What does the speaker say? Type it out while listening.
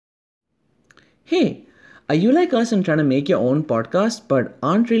Hey, are you like us and trying to make your own podcast but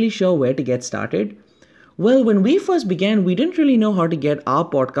aren't really sure where to get started? Well, when we first began, we didn't really know how to get our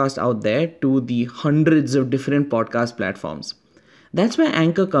podcast out there to the hundreds of different podcast platforms. That's where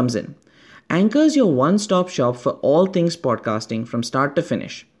Anchor comes in. Anchor is your one stop shop for all things podcasting from start to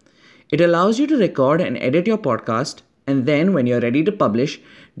finish. It allows you to record and edit your podcast, and then, when you're ready to publish,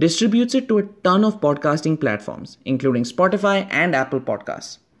 distributes it to a ton of podcasting platforms, including Spotify and Apple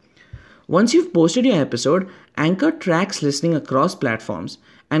Podcasts. Once you've posted your episode, Anchor tracks listening across platforms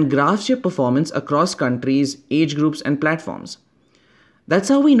and graphs your performance across countries, age groups, and platforms. That's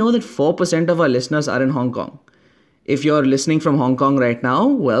how we know that 4% of our listeners are in Hong Kong. If you're listening from Hong Kong right now,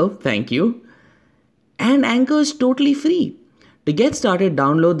 well, thank you. And Anchor is totally free. To get started,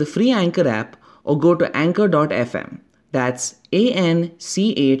 download the free Anchor app or go to anchor.fm. That's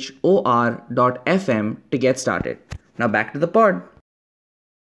ANCHOR.FM to get started. Now back to the pod.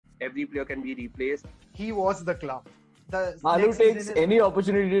 Every player can be replaced. He was the club. Malu takes any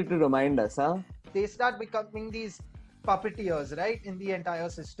opportunity to remind us, huh? They start becoming these puppeteers, right, in the entire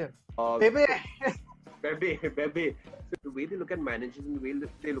system. Bebe. So the way they look at managers and the way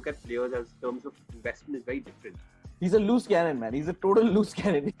they look at players as terms of investment is very different. He's a loose cannon, man. He's a total loose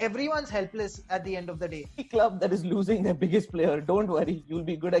cannon. Everyone's helpless at the end of the day. Any club that is losing their biggest player, don't worry, you'll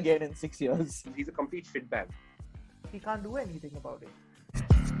be good again in 6 years. He's a complete shitbag. He can't do anything about it.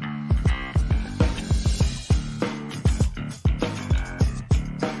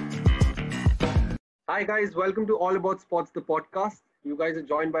 Hi guys, welcome to All About Sports, the podcast. You guys are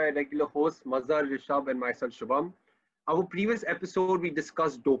joined by a regular host, Mazhar, Rishabh, and myself, Shubham. Our previous episode, we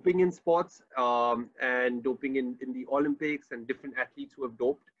discussed doping in sports and doping in the Olympics and different athletes who have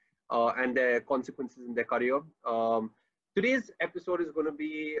doped and their consequences in their career. Today's episode is going to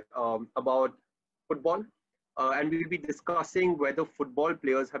be about football and we'll be discussing whether football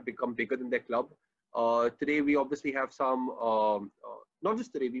players have become bigger than their club. Today, we obviously have some, not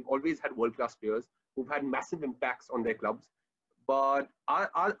just today, we've always had world-class players who've had massive impacts on their clubs. But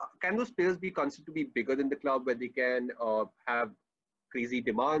can those players be considered to be bigger than the club, where they can have crazy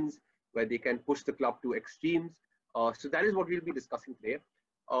demands, where they can push the club to extremes? So that is what we'll be discussing today.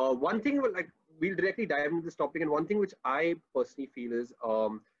 One thing, we'll directly dive into this topic, and one thing which I personally feel is,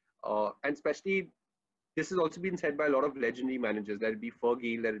 and especially this has also been said by a lot of legendary managers, let it be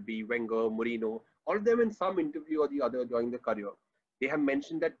Fergie, let it be Wenger, Mourinho, all of them in some interview or the other during their career, they have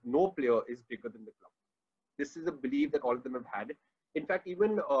mentioned that no player is bigger than the club. This is a belief that all of them have had. In fact,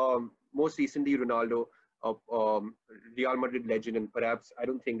 even most recently, Ronaldo, Real Madrid legend, and perhaps I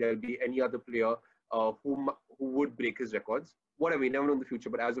don't think there'll be any other player who would break his records. Whatever, we never know in the future,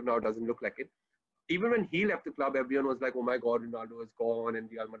 but as of now, it doesn't look like it. Even when he left the club, everyone was like, oh my God, Ronaldo is gone and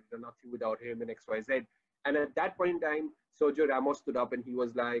Real Madrid are nothing without him and X, Y, Z. And at that point in time, Sergio Ramos stood up and he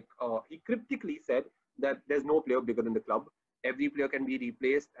was like, he cryptically said that there's no player bigger than the club. Every player can be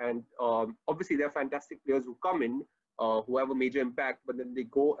replaced. And obviously, there are fantastic players who come in, who have a major impact, but then they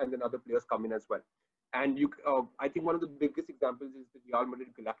go and then other players come in as well. And I think one of the biggest examples is the Real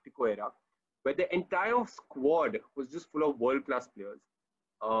Madrid Galactico era, where the entire squad was just full of world-class players.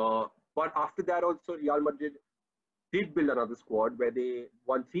 But after that, also, Real Madrid did build another squad where they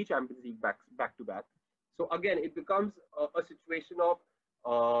won 3 Champions League back to back. So again, it becomes a situation of,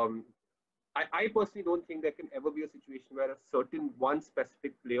 I personally don't think there can ever be a situation where a certain one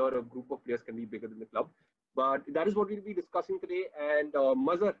specific player or group of players can be bigger than the club. But that is what we'll be discussing today. And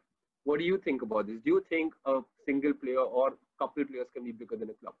Mazhar, what do you think about this? Do you think a single player or couple players can be bigger than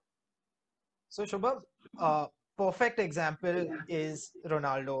a club? So Shubham, perfect example is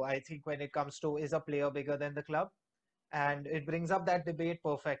Ronaldo. I think when it comes to is a player bigger than the club, and it brings up that debate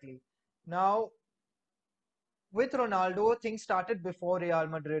perfectly. Now, with Ronaldo, things started before Real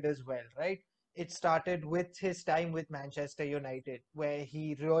Madrid as well, right? It started with his time with Manchester United, where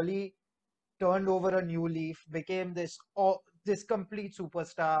he really turned over a new leaf, became this complete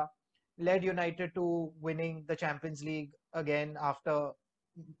superstar, led United to winning the Champions League again after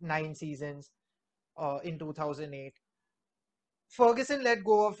 9 seasons in 2008. Ferguson let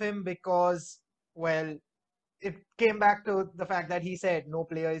go of him because, well, it came back to the fact that he said no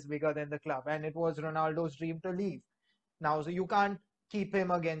player is bigger than the club, and it was Ronaldo's dream to leave. Now, so you can't keep him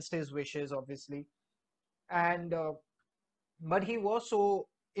against his wishes, obviously. And but he was so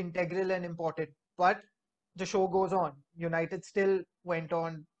integral and important. But the show goes on. United still went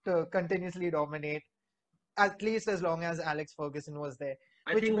on to continuously dominate, at least as long as Alex Ferguson was there.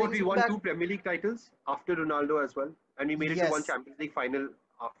 I think we won 2 Premier League titles after Ronaldo as well, and we made it to 1 Champions League final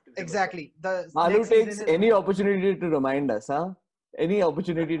after. Exactly. Malu takes any opportunity to remind us, huh? Any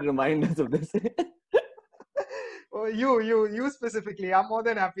opportunity to remind us of this. Oh, you specifically. I'm more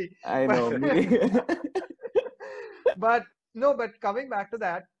than happy. I But know me. but no, but coming back to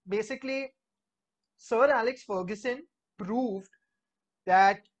that, basically, Sir Alex Ferguson proved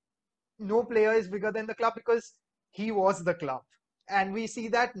that no player is bigger than the club because he was the club. And we see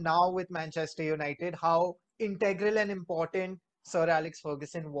that now with Manchester United, how integral and important Sir Alex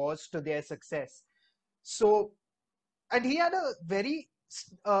Ferguson was to their success. So, and he had a very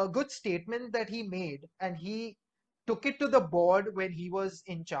good statement that he made, and he took it to the board when he was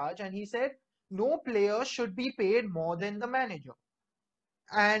in charge, and he said, no player should be paid more than the manager.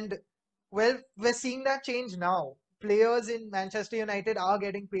 And well, we're seeing that change now. Players in Manchester United are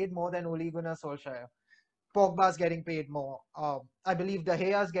getting paid more than Ole Gunnar Solskjaer. Pogba's getting paid more. I believe De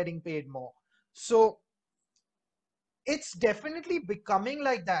Gea's getting paid more. So it's definitely becoming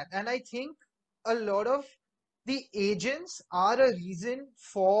like that. And I think a lot of the agents are a reason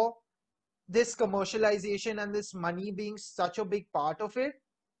for this commercialization and this money being such a big part of it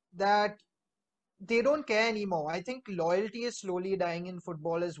that they don't care anymore. I think loyalty is slowly dying in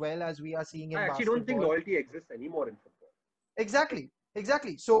football as well as we are seeing I in actually don't think basketball. loyalty exists anymore in football. Exactly,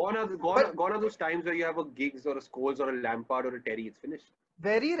 exactly. So, but Gone are those times where you have a Giggs or a Scholes or a Lampard or a Terry. It's finished.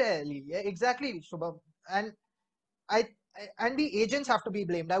 very rarely, yeah, exactly, Shubham. And and the agents have to be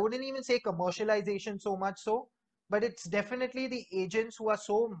blamed. I wouldn't even say commercialization so much so, but it's definitely the agents who are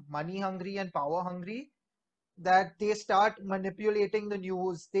so money hungry and power hungry that they start manipulating the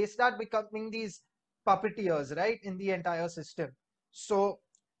news. They start becoming these puppeteers, right, in the entire system. So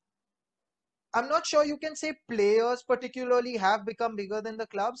I'm not sure you can say players particularly have become bigger than the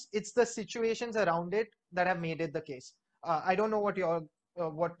clubs. It's the situations around it that have made it the case. I don't know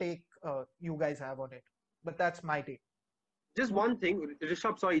what take you guys have on it, but that's my take. Just one thing,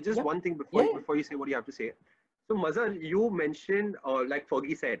 Rishabh, sorry, just Yeah, one thing yeah, before you say what you have to say. So, Mazhar, you mentioned, like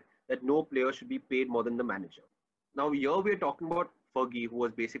Fergie said, that no player should be paid more than the manager. Now, here we're talking about Fergie, who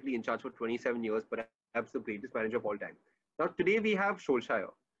was basically in charge for 27 years, perhaps the greatest manager of all time. Now, today we have Solskjaer,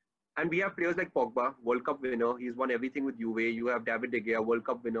 and we have players like Pogba, World Cup winner. He's won everything with Juve. You have David De Gea, World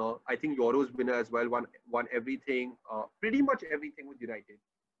Cup winner. I think Euros winner as well. Won everything, pretty much everything with United,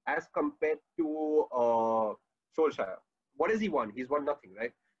 as compared to Solskjaer. What has he won? He's won nothing,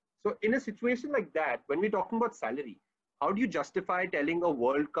 right? So in a situation like that, when we're talking about salary, how do you justify telling a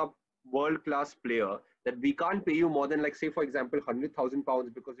World Cup world class player that we can't pay you more than, like, say, for example,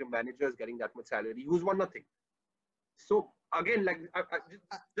 £100,000 because your manager is getting that much salary, who's won nothing? So again, like,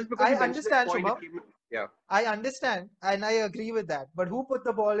 just because I you mentioned that understand, point, Shubham. yeah. I understand, and I agree with that. But who put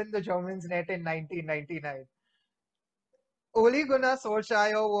the ball in the Germans' net in 1999? Ole Gunnar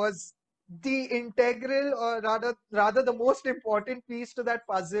Solskjaer was the integral, or rather the most important piece to that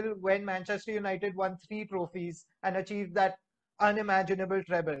puzzle when Manchester United won 3 trophies and achieved that unimaginable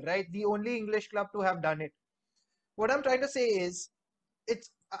treble, right? The only English club to have done it. What I'm trying to say is,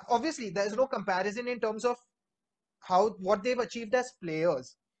 it's obviously there's no comparison in terms of how what they've achieved as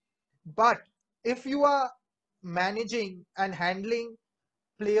players. But if you are managing and handling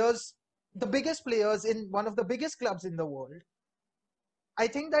players, the biggest players in one of the biggest clubs in the world, I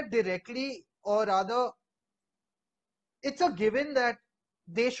think that directly, or rather, it's a given that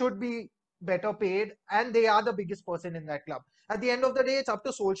they should be better paid and they are the biggest person in that club. At the end of the day, it's up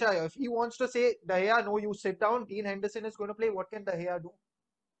to Solskjaer. If he wants to say, De Gea, no, you sit down, Dean Henderson is going to play, what can De Gea do?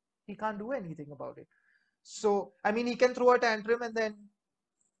 He can't do anything about it. So, I mean, he can throw a tantrum and then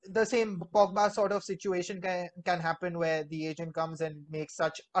the same Pogba sort of situation can happen where the agent comes and makes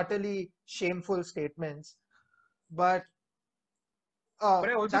such utterly shameful statements. But But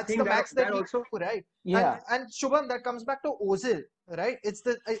I also that's think the that max that he also, can do, right? yeah. And Shubham, that comes back to Ozil, right? It's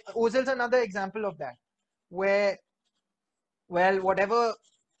the Ozil's another example of that, where well, whatever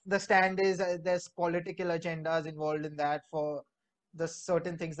the stand is, there's political agendas involved in that for the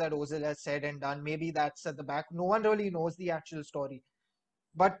certain things that Ozil has said and done. Maybe that's at the back. No one really knows the actual story,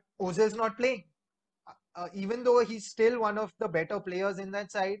 but Ozil's not playing. Even though he's still one of the better players in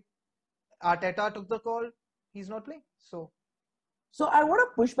that side, Arteta took the call. He's not playing. So So I want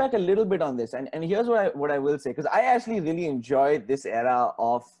to push back a little bit on this, and here's what I will say, because I actually really enjoyed this era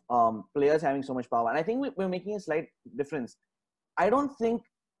of players having so much power, and I think we're making a slight difference. I don't think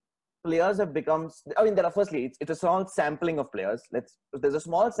players have become. I mean, there are firstly, it's a small sampling of players. There's a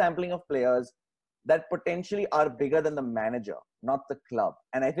small sampling of players that potentially are bigger than the manager, not the club,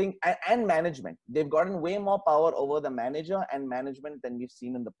 and I think and management. They've gotten way more power over the manager and management than we've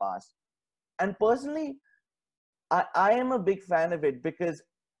seen in the past. And personally, I am a big fan of it because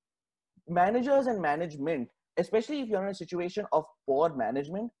managers and management, especially if you're in a situation of poor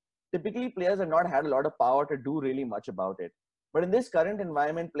management, typically players have not had a lot of power to do really much about it. But in this current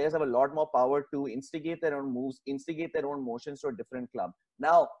environment, players have a lot more power to instigate their own moves, instigate their own motions to a different club.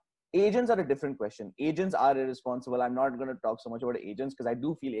 Now, agents are a different question. Agents are irresponsible. I'm not going to talk so much about agents because I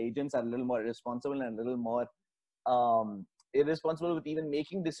do feel agents are a little more irresponsible and a little more irresponsible with even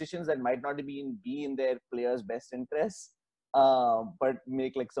making decisions that might not be in their players' best interests, but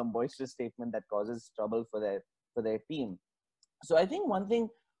make like some boisterous statement that causes trouble for their team. So I think one thing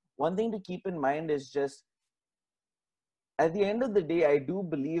to keep in mind is just at the end of the day, I do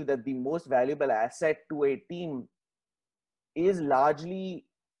believe that the most valuable asset to a team is largely,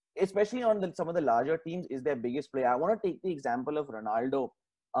 especially on some of the larger teams, is their biggest player. I want to take the example of Ronaldo.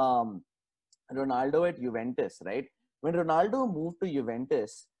 Ronaldo at Juventus, right? When Ronaldo moved to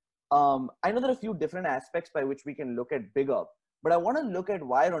Juventus, I know there are a few different aspects by which we can look at bigger, but I want to look at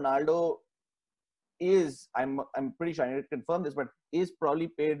why Ronaldo is, I'm pretty sure I need to confirm this, but is probably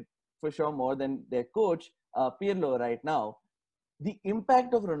paid for sure more than their coach, Pirlo, right now. The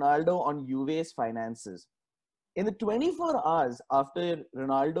impact of Ronaldo on Juve's finances. In the 24 hours after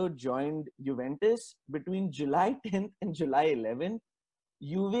Ronaldo joined Juventus, between July 10th and July 11th,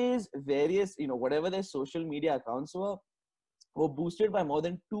 Juve's various, whatever their social media accounts were boosted by more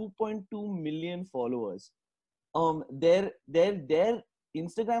than 2.2 million followers. Their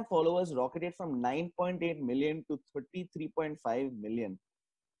Instagram followers rocketed from 9.8 million to 33.5 million.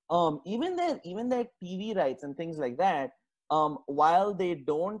 Even their TV rights and things like that, while they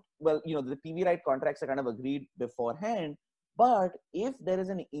don't, the TV right contracts are kind of agreed beforehand, but if there is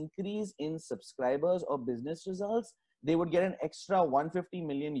an increase in subscribers or business results, they would get an extra 150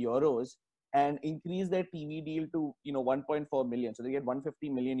 million euros and increase their TV deal to 1.4 million. So they get 150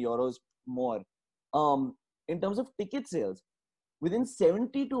 million euros more. In terms of ticket sales, within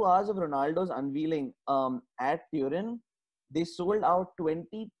 72 hours of Ronaldo's unveiling at Turin, they sold out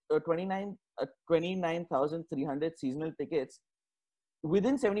 29,300 seasonal tickets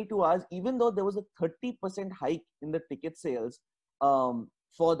within 72 hours, even though there was a 30% hike in the ticket sales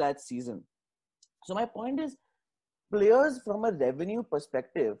for that season. So my point is, players from a revenue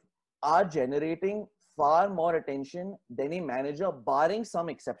perspective are generating far more attention than a manager, barring some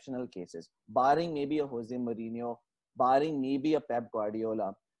exceptional cases, barring maybe a Jose Mourinho, barring maybe a Pep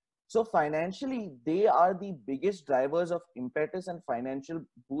Guardiola. So financially, they are the biggest drivers of impetus and financial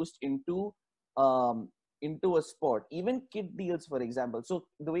boost into a sport. Even kit deals, for example. So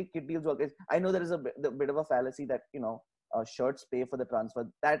the way kit deals work is, I know there is a bit of a fallacy that shirts pay for the transfer.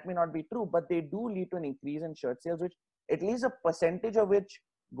 That may not be true, but they do lead to an increase in shirt sales, which at least a percentage of which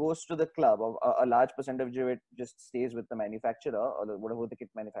goes to the club. A large percentage of it just stays with the manufacturer or whatever the kit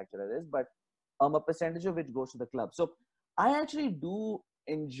manufacturer is, but a percentage of which goes to the club. So I actually do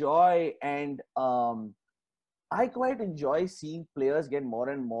enjoy and I quite enjoy seeing players get more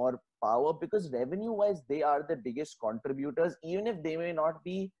and more power, because revenue wise they are the biggest contributors, even if they may not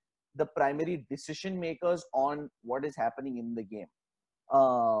be the primary decision makers on what is happening in the game,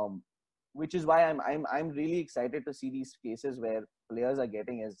 which is why I'm really excited to see these cases where players are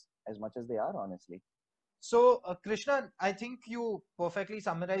getting as much as they are, honestly. So, Krishna, I think you perfectly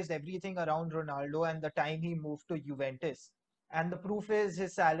summarized everything around Ronaldo and the time he moved to Juventus. And the proof is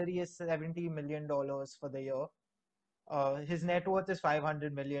his salary is $70 million for the year. His net worth is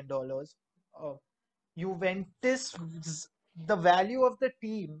 $500 million. Juventus, the value of the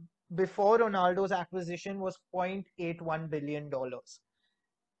team before Ronaldo's acquisition was $0.81 billion.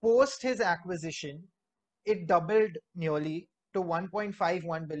 Post his acquisition, it doubled nearly to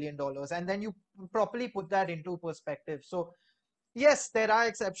 $1.51 billion. And then you properly put that into perspective. So, yes, there are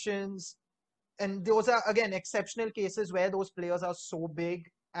exceptions. And those are, again, exceptional cases where those players are so big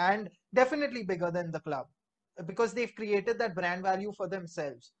and definitely bigger than the club because they've created that brand value for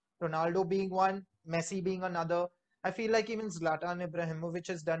themselves. Ronaldo being one, Messi being another. I feel like even Zlatan Ibrahimovic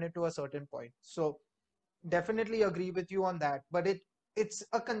has done it to a certain point. So, definitely agree with you on that. But it's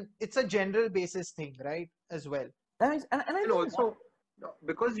a general basis thing, right? As well. That makes, and I And think also,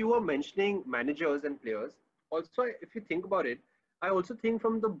 because you were mentioning managers and players, also, if you think about it, I also think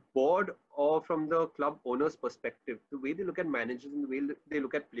from the board or from the club owner's perspective, the way they look at managers and the way they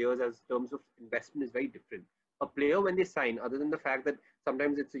look at players as terms of investment is very different. A player, when they sign, other than the fact that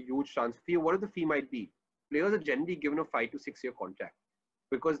sometimes it's a huge transfer fee, whatever the fee might be, players are generally given a 5 to 6 year contract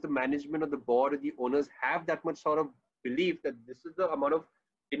because the management or the board or the owners have that much sort of belief that this is the amount of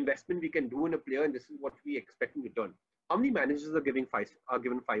investment we can do in a player and this is what we expect in return. How many managers are given 5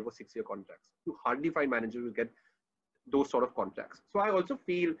 or 6 year contracts? You hardly find managers who get those sort of contracts. So I also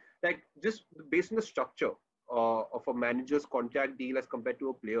feel like just based on the structure of a manager's contract deal as compared to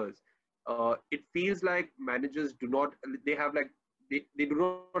a player's, it feels like managers do not, they do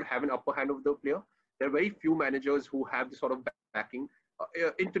not have an upper hand of the player. There are very few managers who have the sort of backing.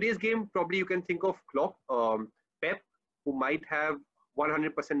 In today's game, probably you can think of Klopp, Pep, who might have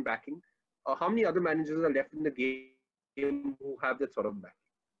 100% backing. How many other managers are left in the game who have that sort of backing?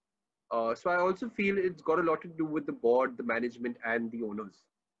 So I also feel it's got a lot to do with the board, the management, and the owners.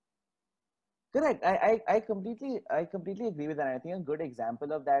 Correct. I completely agree with that. I think a good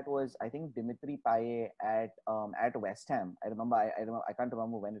example of that was, I think, Dimitri Payet at West Ham. I can't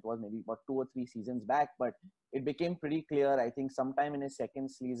remember when it was, maybe about 2 or 3 seasons back, but it became pretty clear, I think, sometime in his second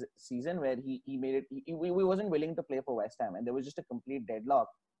season, where he made it. He wasn't willing to play for West Ham, and there was just a complete deadlock.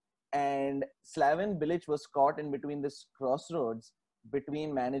 And Slaven Bilic was caught in between this crossroads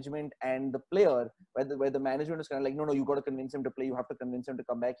between management and the player, where the management was kind of like, no, you got to convince him to play. You have to convince him to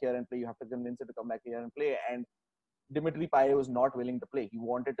come back here and play. You have to convince him to come back here and play. And Dimitri Payet was not willing to play. He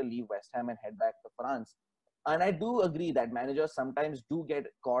wanted to leave West Ham and head back to France. And I do agree that managers sometimes do get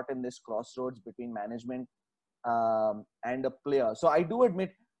caught in this crossroads between management and a player. So I do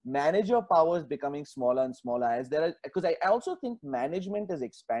admit manager power is becoming smaller and smaller as there are, because I also think management is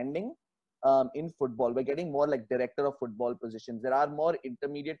expanding in football. We're getting more like director of football positions. There are more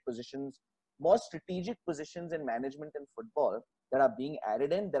intermediate positions, more strategic positions in management and football that are being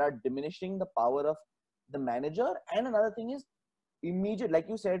added in, that are diminishing the power of the manager. And another thing is immediate, like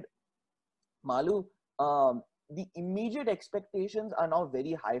you said, Malu, the immediate expectations are now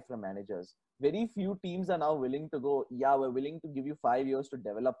very high from managers. Very few teams are now willing to go, yeah, we're willing to give you 5 years to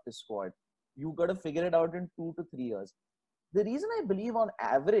develop this squad. You got to figure it out in 2 to 3 years. The reason I believe on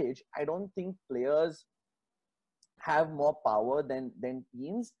average, I don't think players have more power than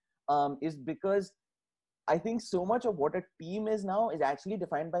teams is because I think so much of what a team is now is actually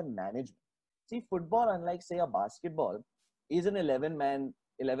defined by management. See, football, unlike say a basketball, is an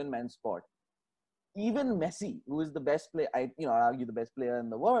 11-man sport. Even Messi, who is the best player, I argue the best player in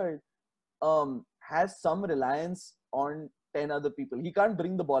the world, has some reliance on 10 other people. He can't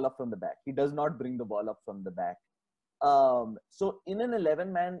bring the ball up from the back. He does not bring the ball up from the back. So in an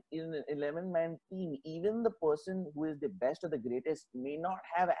 11-man team, even the person who is the best or the greatest may not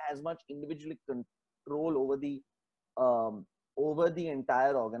have as much individual control over the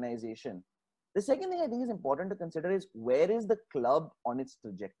entire organization. The second thing I think is important to consider is, where is the club on its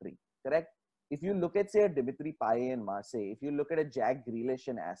trajectory? Correct? If you look at, say, a Dimitri Payet in Marseille, if you look at a Jack Grealish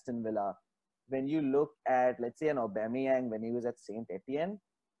in Aston Villa, when you look at, let's say, an Aubameyang when he was at Saint Etienne,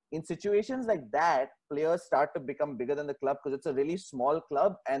 in situations like that, players start to become bigger than the club because it's a really small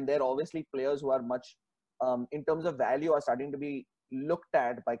club, and they're obviously players who are much, in terms of value, are starting to be looked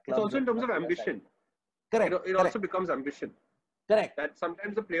at by clubs. It's also in terms of ambition. Correct. It also becomes ambition. Correct. That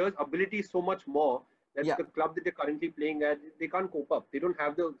sometimes the player's ability is so much more that the club that they're currently playing at, they can't cope up. They don't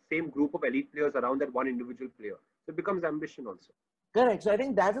have the same group of elite players around that one individual player. So it becomes ambition also. Correct. So I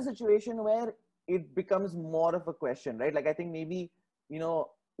think that's a situation where it becomes more of a question, right? Like I think maybe,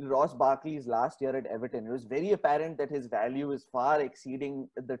 Ross Barkley's last year at Everton, it was very apparent that his value is far exceeding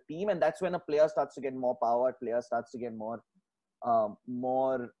the team. And that's when a player starts to get more power, player starts to get more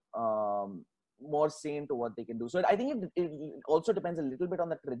say into what they can do. So I think it also depends a little bit on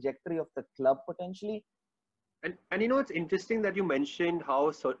the trajectory of the club potentially. And it's interesting that you mentioned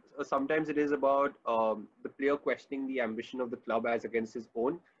how sometimes it is about the player questioning the ambition of the club as against his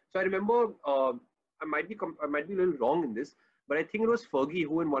own. So I remember, I might be a little wrong in this, but I think it was Fergie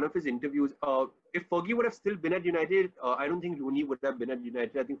who, in one of his interviews, if Fergie would have still been at United, I don't think Rooney would have been at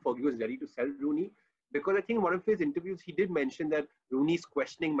United. I think Fergie was ready to sell Rooney, because I think in one of his interviews, he did mention that Rooney's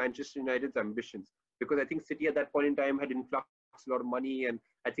questioning Manchester United's ambitions, because I think City at that point in time had influxed a lot of money, and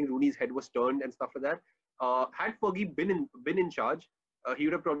I think Rooney's head was turned and stuff like that. Had Fergie been in charge, he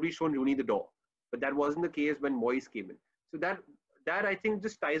would have probably shown Rooney the door, but that wasn't the case when Moyes came in. So that I think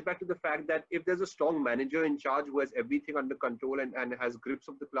just ties back to the fact that if there's a strong manager in charge who has everything under control and has grips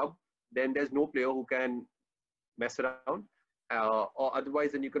of the club, then there's no player who can mess around. Or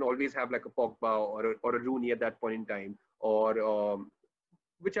otherwise, then you can always have like a Pogba or a Rooney at that point in time, or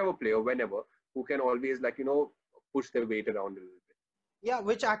whichever player, whenever, who can always push their weight around a little bit. Yeah,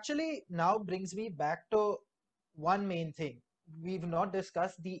 which actually now brings me back to one main thing. We've not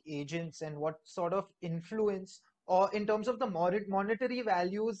discussed the agents and what sort of influence, or in terms of the monetary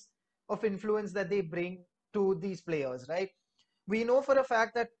values of influence that they bring to these players, right? We know for a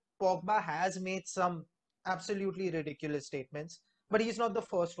fact that Pogba has made some absolutely ridiculous statements, but he's not the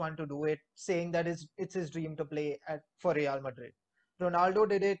first one to do it, saying that it's his dream to play for Real Madrid. Ronaldo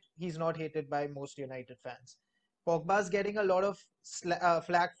did it. He's not hated by most United fans. Pogba's getting a lot of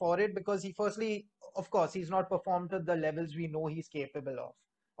flack for it because of course, he's not performed to the levels we know he's capable of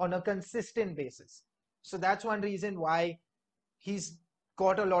on a consistent basis. So that's one reason why he's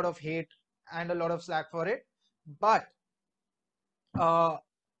got a lot of hate and a lot of slack for it. But uh,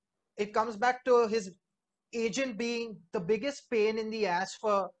 it comes back to his agent being the biggest pain in the ass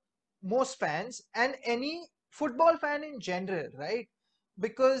for most fans and any football fan in general, right?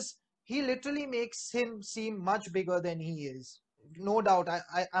 Because he literally makes him seem much bigger than he is. No doubt,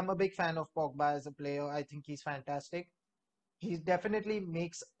 I'm a big fan of Pogba as a player. I think he's fantastic. He definitely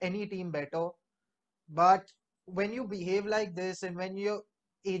makes any team better. But when you behave like this and when your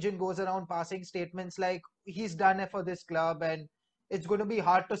agent goes around passing statements like he's done it for this club and it's going to be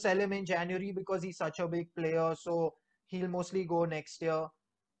hard to sell him in January because he's such a big player, so he'll mostly go next year.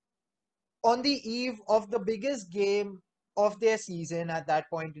 On the eve of the biggest game of their season at that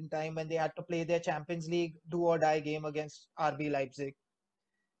point in time when they had to play their Champions League do or die game against RB Leipzig,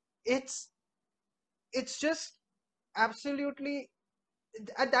 it's it's just absolutely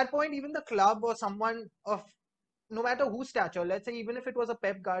at that point even the club or someone of no matter whose stature, let's say even if it was a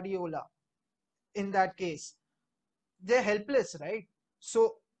Pep Guardiola in that case, they're helpless, right?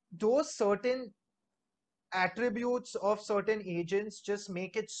 So those certain attributes of certain agents just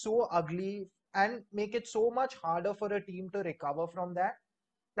make it so ugly and make it so much harder for a team to recover from that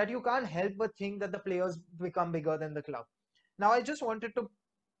that you can't help but think that the players become bigger than the club. Now, I just wanted to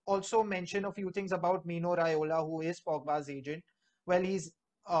also mention a few things about Mino Raiola, who is Pogba's agent. Well, he's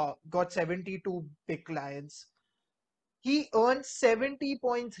got 72 big clients. He earned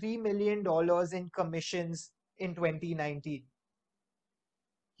 $70.3 million in commissions in 2019.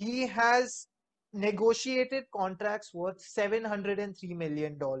 He has negotiated contracts worth $703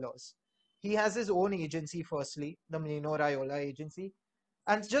 million. He has his own agency, firstly, the Mino Raiola agency,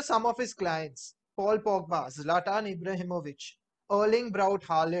 and just some of his clients Paul Pogba, Zlatan Ibrahimovic, Erling Braut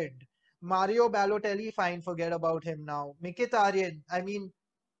Haaland, Mario Balotelli, fine, forget about him now. Mkhitaryan, I mean,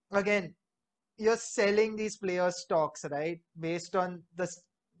 again, you're selling these players' stocks, right? Based on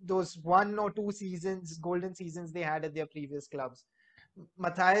those 1 or 2 seasons, golden seasons they had at their previous clubs.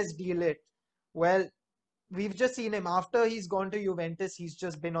 Matthias de Ligt, well, we've just seen him after he's gone to Juventus. He's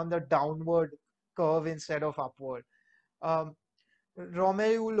just been on the downward curve instead of upward. Um,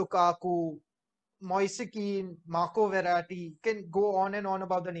 Romelu Lukaku, Moise Kean, Marco Verratti, can go on and on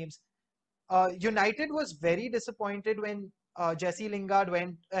about the names. United was very disappointed when Jesse Lingard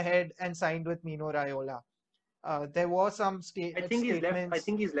went ahead and signed with Mino Raiola. There were some I think he's left. I statements.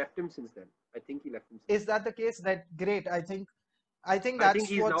 think he's left him since then. I think he left him since Is then. that the case? That great. I think I think that's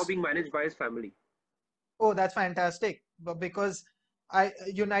he's now what's. being managed by his family. Oh, that's fantastic. But because I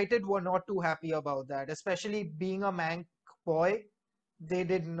United were not too happy about that, especially being a Manc boy, they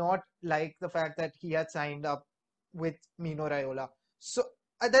did not like the fact that he had signed up with Mino Raiola. So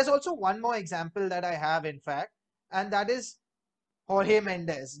there's also one more example that I have, in fact, and that is Jorge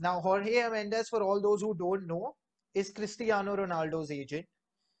Mendes. Now, Jorge Mendes, for all those who don't know, is Cristiano Ronaldo's agent,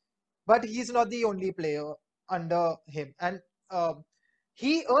 but he's not the only player under him. And um,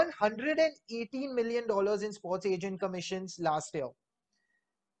 he earned $118 million in sports agent commissions last year.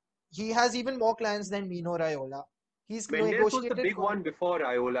 He has even more clients than Mino Raiola. He's Mendes was the negotiated. big one before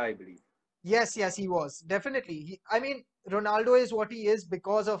Iola, I believe. Yes, yes, he was. Definitely. I mean, Ronaldo is what he is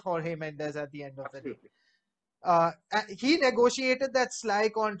because of Jorge Mendes at the end of the day. Absolutely. And he negotiated that sly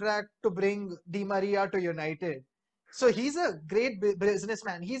contract to bring Di Maria to United. So he's a great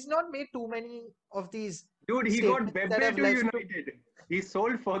businessman. He's not made too many of these Dude, he got statements that Bebe have to led to. United. He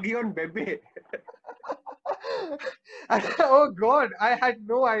sold Fergie on Bebe. Oh God, I had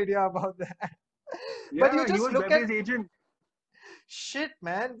no idea about that. But you Yeah, he just was look at Bebe's agent. shit,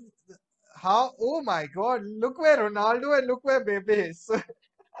 man. How? Oh my God! Look where Ronaldo and look where Bebe is.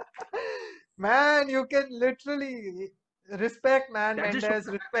 Man, you can literally respect, man. That just shows.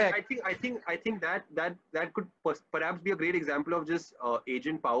 Mendes, respect. I think that could perhaps be a great example of just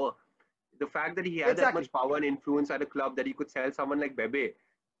agent power. The fact that he had that Exactly. much power and influence at a club that he could sell someone like Bebe.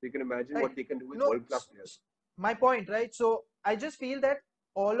 So you can imagine Right. what they can do with No, world class players. my point, right? So I just feel that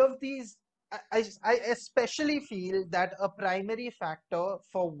all of these, I especially feel that a primary factor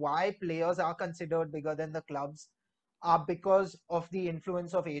for why players are considered bigger than the clubs are because of the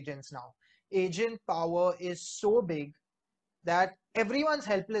influence of agents now. Agent power is so big that everyone's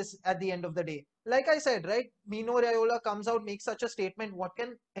helpless at the end of the day. Like I said, right? Mino Raiola comes out, makes such a statement. What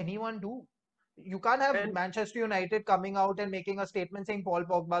can anyone do? You can't have And Manchester United coming out and making a statement saying Paul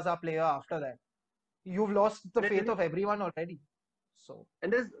Pogba's our player after that. You've lost the and I faith think of everyone already. So,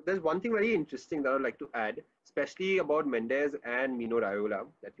 and there's one thing very interesting that I'd like to add, especially about Mendes and Mino Raiola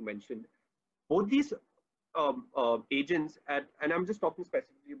that you mentioned. Both these agents and I'm just talking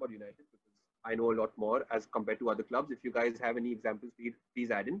specifically about United because I know a lot more as compared to other clubs. If you guys have any examples,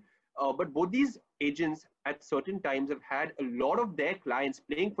 please add in. But both these agents at certain times have had a lot of their clients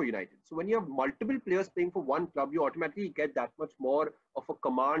playing for United. So when you have multiple players playing for one club, you automatically get that much more of a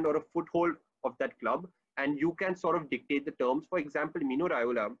command or a foothold of that club, and you can sort of dictate the terms. For example, Mino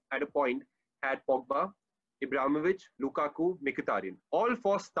Raiola at a point had Pogba, Ibrahimovic, Lukaku, Mkhitaryan, all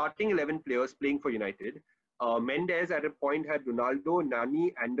four starting 11 players playing for United. Mendes at a point had Ronaldo,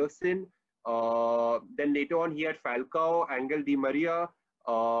 Nani, Anderson. Then later on, he had Falcao, Angel Di Maria,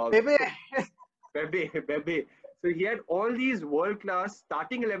 Maybe so Bebe. So he had all these world-class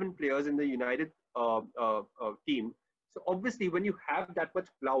starting 11 players in the United team. So obviously, when you have that much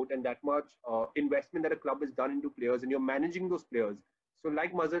clout and that much investment that a club has done into players, and you're managing those players, so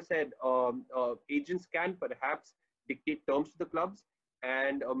like Mazhar said, agents can perhaps dictate terms to the clubs,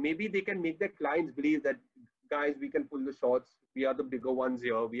 and maybe they can make their clients believe that, guys, we can pull the shots. We are the bigger ones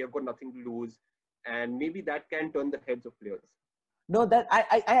here. We have got nothing to lose, and maybe that can turn the heads of players. No, that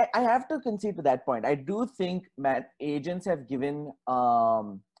I have to concede to that point. I do think, man, agents have given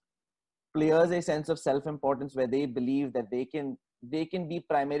players a sense of self-importance where they believe that they can be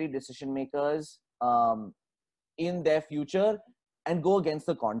primary decision makers in their future and go against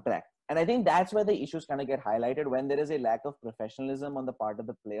the contract. And I think that's where the issues kind of get highlighted when there is a lack of professionalism on the part of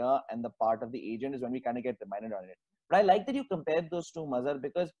the player and the part of the agent is when we kind of get reminded on it. But I like that you compared those two, Mazhar,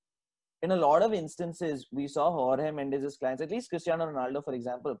 because in a lot of instances, we saw Jorge Mendes' clients, at least Cristiano Ronaldo, for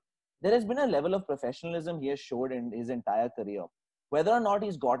example, there has been a level of professionalism he has showed in his entire career. Whether or not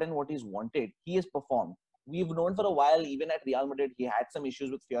he's gotten what he's wanted, he has performed. We've known for a while, even at Real Madrid, he had some issues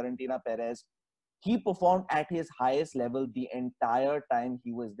with Fiorentina Perez. He performed at his highest level the entire time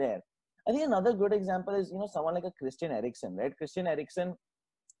he was there. I think another good example is, someone like a Christian Eriksen, right? Christian Eriksen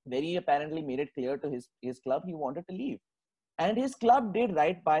very apparently made it clear to his club he wanted to leave. And his club did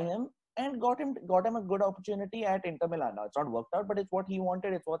right by him and got him a good opportunity at Inter Milan. Now it's not worked out, but it's what he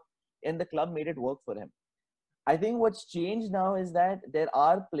wanted. It's what and the club made it work for him. I think what's changed now is that there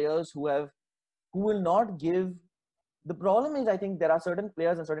are players who will not give. The problem is I think there are certain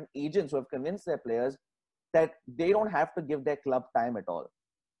players and certain agents who have convinced their players that they don't have to give their club time at all.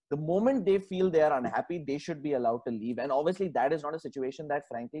 The moment they feel they are unhappy, they should be allowed to leave. And obviously that is not a situation that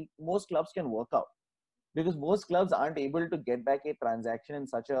frankly most clubs can work out, because most clubs aren't able to get back a transaction in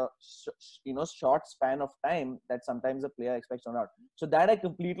such a short span of time that sometimes a player expects or not. So that I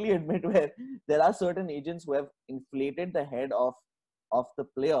completely admit, where there are certain agents who have inflated the head of the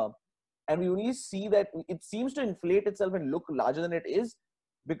player, and we only see that it seems to inflate itself and look larger than it is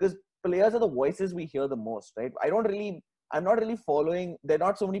because players are the voices we hear the most, right? I'm not really following. There are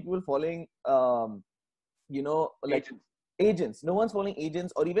not so many people following like agents. No one's following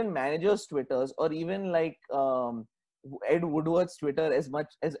agents or even managers' Twitters or even like Ed Woodward's Twitter as much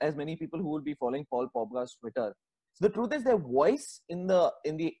as many people who will be following Paul Pogba's Twitter. So the truth is their voice in the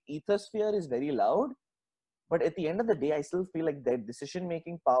ethosphere is very loud, but at the end of the day, I still feel like their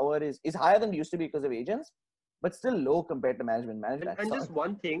decision-making power is higher than it used to be because of agents, but still low compared to management. And just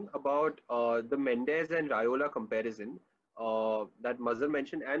one thing about the Mendes and Raiola comparison that Mazhar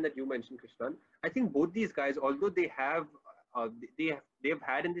mentioned and that you mentioned, Krishnan. I think both these guys, although they have they've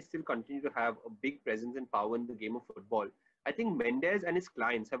had and they still continue to have a big presence and power in the game of football, I think Mendes and his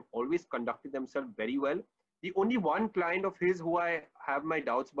clients have always conducted themselves very well. The only one client of his who I have my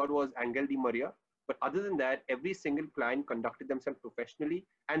doubts about was Angel Di Maria. But other than that, every single client conducted themselves professionally.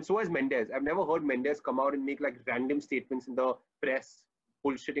 And so has Mendes. I've never heard Mendes come out and make like random statements in the press,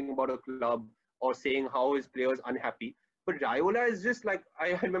 bullshitting about a club or saying how his players unhappy. But Raiola is just like,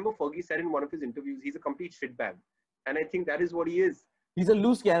 I remember Fergie said in one of his interviews, he's a complete shitbag. And I think that is what he is. He's a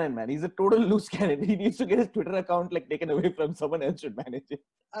loose cannon, man. He's a total loose cannon. He needs to get his Twitter account like taken away from someone else should manage it.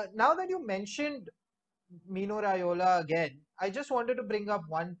 Now that you mentioned Mino Raiola again, I just wanted to bring up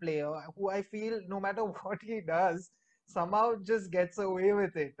one player who I feel no matter what he does, somehow just gets away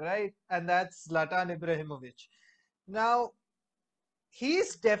with it, right? And that's Zlatan Ibrahimovic. Now,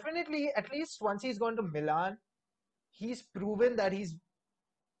 he's definitely, at least once he's gone to Milan, he's proven that he's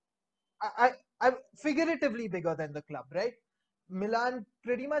I figuratively bigger than the club, right? Milan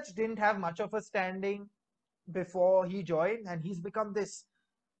pretty much didn't have much of a standing before he joined, and he's become this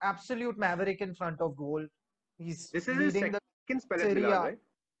absolute maverick in front of goal. He's This is his leading the second spell at Serie Milan, A. right?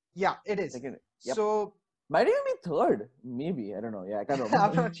 Yeah, it is. Second, yep. So Might even be third. Maybe. I don't know. Yeah, I can't I'm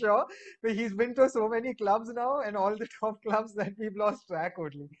remember. not sure, but he's been to so many clubs now, and all the top clubs that we've lost track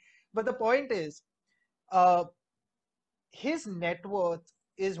only. But the point is, uh, his net worth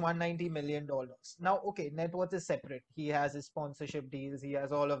is $190 million. Now, okay, net worth is separate. He has his sponsorship deals, he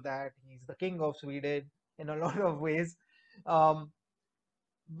has all of that. He's the king of Sweden in a lot of ways. Um,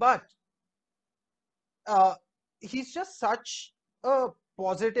 but he's just such a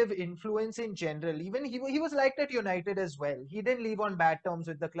positive influence in general. Even he was liked at United as well. He didn't leave on bad terms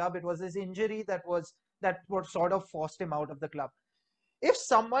with the club. It was his injury that what sort of forced him out of the club. If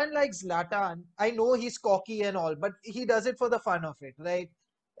someone like Zlatan, I know he's cocky and all, but he does it for the fun of it, right?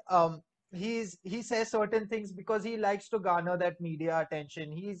 Um, he says certain things because he likes to garner that media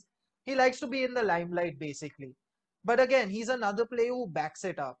attention. He likes to be in the limelight basically. But again, he's another player who backs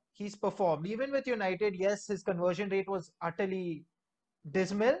it up. He's performed. Even with United, yes, his conversion rate was utterly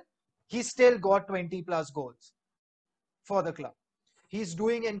dismal. He still got 20 plus goals for the club. He's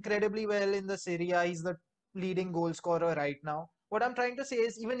doing incredibly well in the Serie A. He's the leading goal scorer right now. What I'm trying to say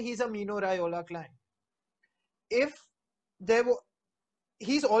is even he's a Mino Raiola client. If there were,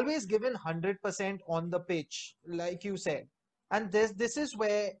 he's always given 100% on the pitch, like you said. And this is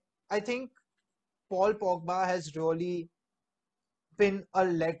where I think Paul Pogba has really been a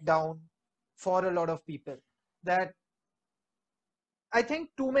letdown for a lot of people. That I think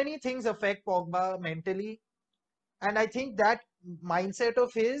too many things affect Pogba mentally. And I think that mindset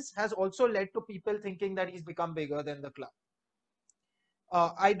of his has also led to people thinking that he's become bigger than the club.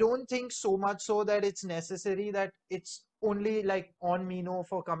 I don't think so much so that it's necessary that it's only like on Mino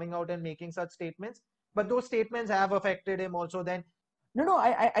for coming out and making such statements. But those statements have affected him also. Then No,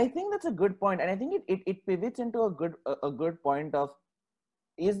 I think that's a good point, and I think it pivots into a good point of,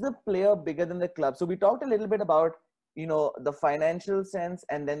 is the player bigger than the club? So we talked a little bit about, the financial sense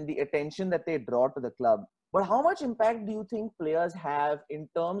and then the attention that they draw to the club. But how much impact do you think players have in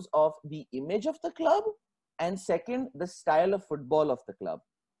terms of the image of the club, and second, the style of football of the club?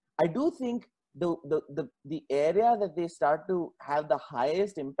 I do think the area that they start to have the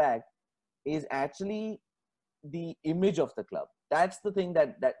highest impact is actually the image of the club. That's the thing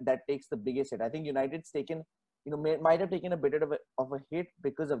that takes the biggest hit. I think United's taken, might have taken a bit of a hit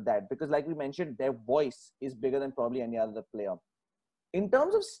because of that. Because like we mentioned, their voice is bigger than probably any other player. In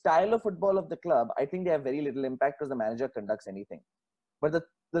terms of style of football of the club, I think they have very little impact because the manager conducts anything. But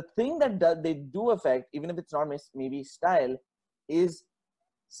the thing that they do affect, even if it's not maybe style, is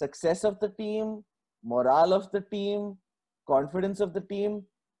success of the team, morale of the team, confidence of the team.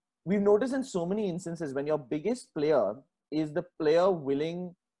 We've noticed in so many instances when your biggest player is the player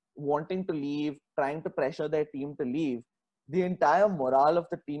wanting to leave, trying to pressure their team to leave, the entire morale of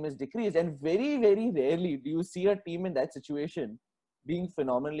the team is decreased. And very, very rarely do you see a team in that situation being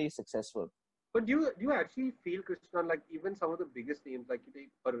phenomenally successful. But do you actually feel, Krishna, like even some of the biggest names, like you take,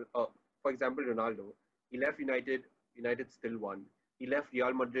 for example, Ronaldo, he left United, United still won. He left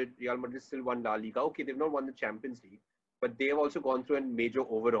Real Madrid, Real Madrid still won La Liga. Okay, they've not won the Champions League, but they have also gone through a major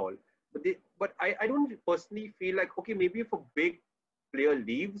overhaul. But I don't personally feel like, okay, maybe if a big player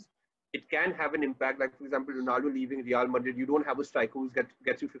leaves, it can have an impact. Like, for example, Ronaldo leaving Real Madrid, you don't have a striker who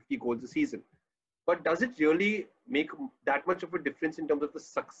gets you 50 goals a season. But does it really make that much of a difference in terms of the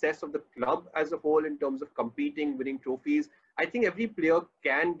success of the club as a whole, in terms of competing, winning trophies? I think every player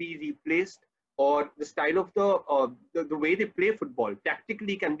can be replaced, or the style of the way they play football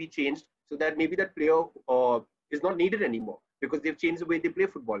tactically can be changed, so that maybe that player is not needed anymore because they've changed the way they play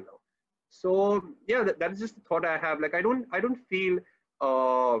football now. So yeah, that's just the thought I have. Like I don't feel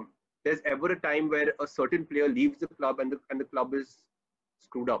there's ever a time where a certain player leaves the club and the club is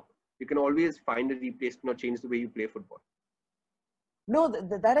screwed up. You can always find a replacement or change the way you play football. No,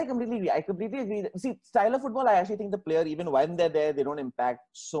 that I completely agree. I completely agree. See, style of football, I actually think the player, even when they're there, they don't impact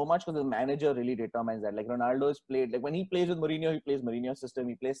so much because the manager really determines that. Like Ronaldo's played, like when he plays with Mourinho, he plays Mourinho's system.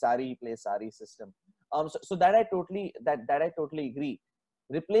 He plays Sarri's system. So that I totally agree.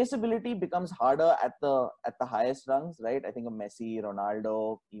 Replaceability becomes harder at the highest rungs, right? I think a Messi,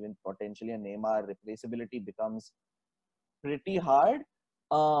 Ronaldo, even potentially a Neymar, replaceability becomes pretty hard.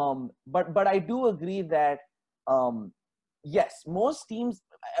 But I do agree that yes, most teams.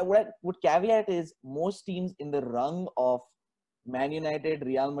 What I would caveat is most teams in the rung of Man United,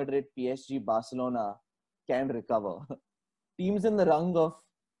 Real Madrid, PSG, Barcelona can recover. Teams in the rung of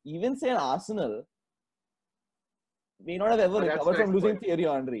even say an Arsenal may not have ever recovered from losing Thierry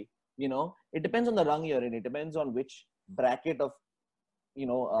Henry. It depends on the rung you're in. It depends on which bracket of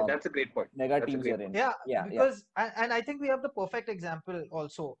that's a great point. Mega teams you're in. Yeah, because and I think we have the perfect example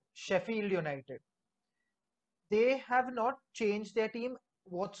also. Sheffield United. They have not changed their team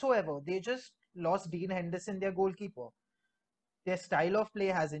whatsoever. They just lost Dean Henderson, their goalkeeper. Their style of play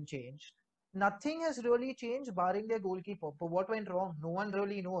hasn't changed. Nothing has really changed barring their goalkeeper. But what went wrong? No one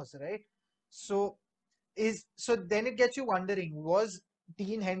really knows, right? So then it gets you wondering, was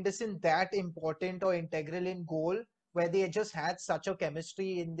Dean Henderson that important or integral in goal, where they just had such a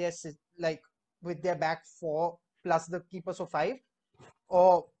chemistry in their like with their back four plus the keepers of five,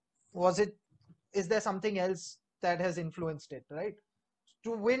 or is there something else that has influenced it, right?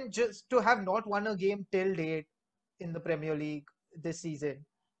 to win, just to have not won a game till date in the Premier League this season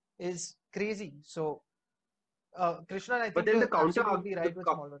is crazy. So, Krishnan, I But think then the you're counter, absolutely right with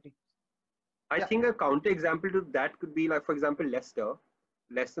smaller teams. I Yeah. think a counter example to that could be like, for example, Leicester.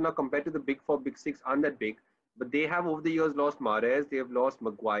 Leicester now compared to the big four, big six aren't that big, but they have over the years lost Mahrez, they have lost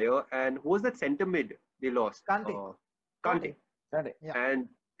Maguire, and who was that centre mid they lost? Kante. Kante. Got it. Yeah. And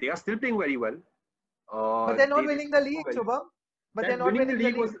they are still playing very well. But they're not They winning the scored league, well. Shubham. But they're That not winning the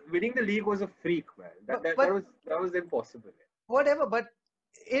league. winning the league was a freak, man. But That was impossible. whatever. But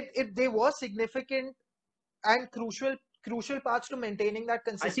they were significant and crucial parts to maintaining that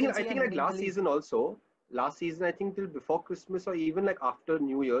consistency. I think and like winning the last league. season also. Last season, I think till before Christmas or even like after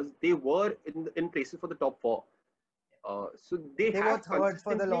New Year's, they were in places for the top four. So They were have third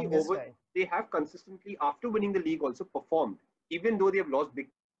for the consistently longest time. they have consistently after winning the league also performed, even though they have lost big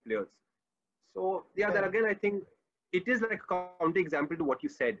players. So yeah, Fair then enough. again, I think it is like a counter example to what you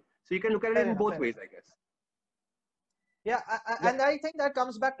said. So you can look at it Fair in enough, both fair ways, I guess. Yeah, Yeah. and I think that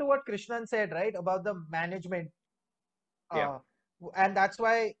comes back to what Krishnan said, right, about the management. Yeah. And that's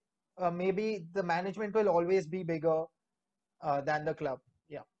why maybe the management will always be bigger than the club.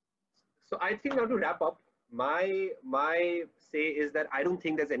 Yeah. So I think now to wrap up, my say is that I don't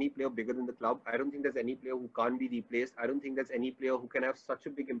think there's any player bigger than the club. I don't think there's any player who can't be replaced. I don't think there's any player who can have such a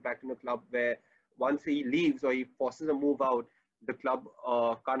big impact in a club where once he leaves or he forces a move out, the club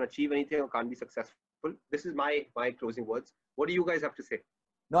can't achieve anything or can't be successful. This is my closing words. What do you guys have to say?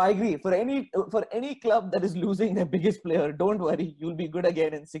 No, I agree. For any club that is losing their biggest player, don't worry, you'll be good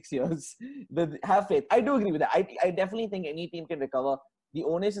again in 6 years. Have faith. I do agree with that. I definitely think any team can recover. The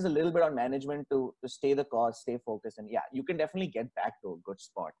onus is a little bit on management to stay the course, stay focused, and yeah, you can definitely get back to a good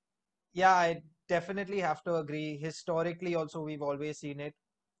spot. Yeah, I definitely have to agree. Historically, also, we've always seen it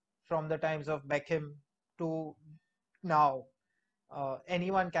from the times of Beckham to now.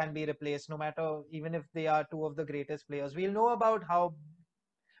 Anyone can be replaced, no matter even if they are two of the greatest players. We'll know about how.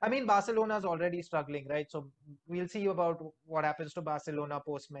 I mean, Barcelona is already struggling, right? So we'll see about what happens to Barcelona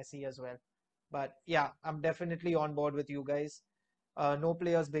post Messi as well. But yeah, I'm definitely on board with you guys. No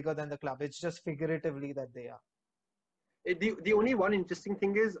players bigger than the club. It's just figuratively that they are. The only one interesting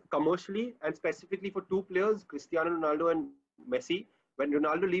thing is commercially and specifically for two players, Cristiano Ronaldo and Messi. When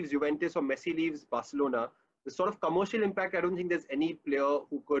Ronaldo leaves Juventus or Messi leaves Barcelona, the sort of commercial impact, I don't think there's any player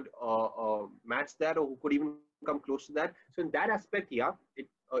who could match that or who could even come close to that. So in that aspect, yeah,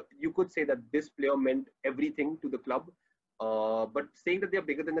 you could say that this player meant everything to the club. But saying that they're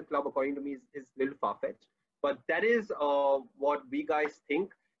bigger than the club, according to me, is a little far-fetched. But that is what we guys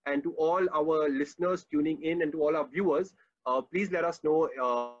think. And to all our listeners tuning in and to all our viewers, please let us know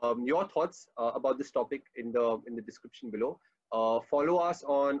your thoughts about this topic in the description below. Follow us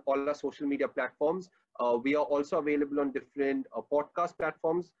on all our social media platforms. We are also available on different podcast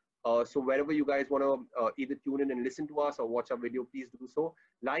platforms. So wherever you guys want to either tune in and listen to us or watch our video, please do so.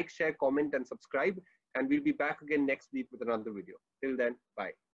 Like, share, comment, and subscribe. And we'll be back again next week with another video. Till then,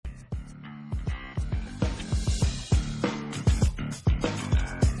 bye.